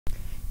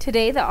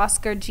Today, the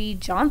Oscar G.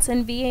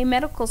 Johnson VA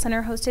Medical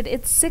Center hosted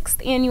its 6th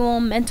annual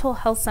Mental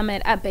Health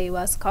Summit at Bay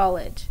West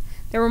College.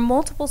 There were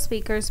multiple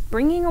speakers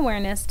bringing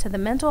awareness to the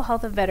mental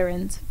health of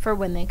veterans for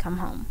when they come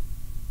home.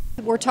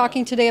 We're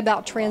talking today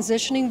about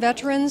transitioning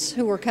veterans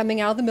who are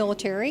coming out of the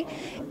military,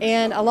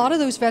 and a lot of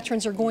those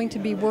veterans are going to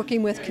be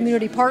working with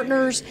community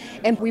partners,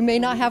 and we may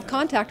not have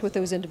contact with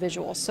those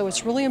individuals. So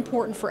it's really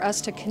important for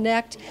us to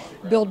connect,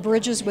 build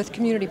bridges with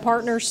community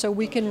partners so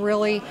we can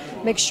really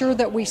make sure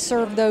that we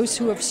serve those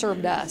who have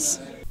served us.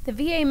 The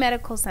VA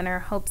Medical Center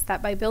hopes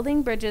that by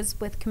building bridges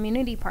with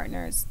community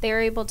partners, they are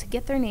able to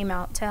get their name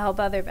out to help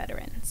other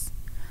veterans.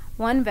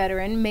 One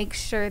veteran makes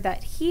sure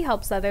that he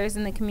helps others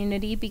in the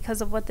community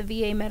because of what the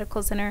VA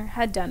Medical Center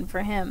had done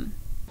for him.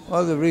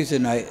 Well, the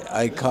reason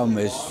I come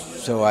is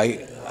so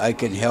I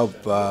can help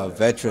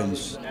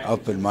veterans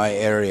up in my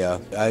area.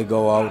 I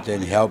go out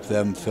and help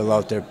them fill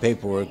out their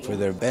paperwork for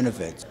their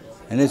benefits.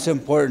 And it's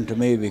important to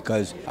me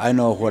because I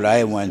know what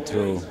I went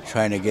through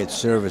trying to get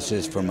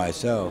services for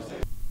myself.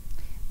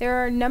 There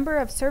are a number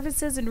of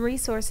services and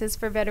resources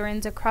for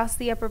veterans across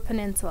the Upper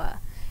Peninsula,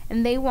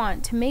 and they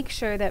want to make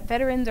sure that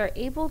veterans are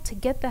able to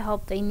get the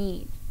help they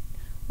need.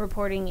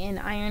 Reporting in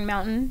Iron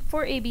Mountain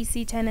for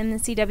ABC 10 and the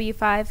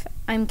CW5,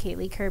 I'm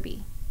Kaylee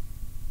Kirby.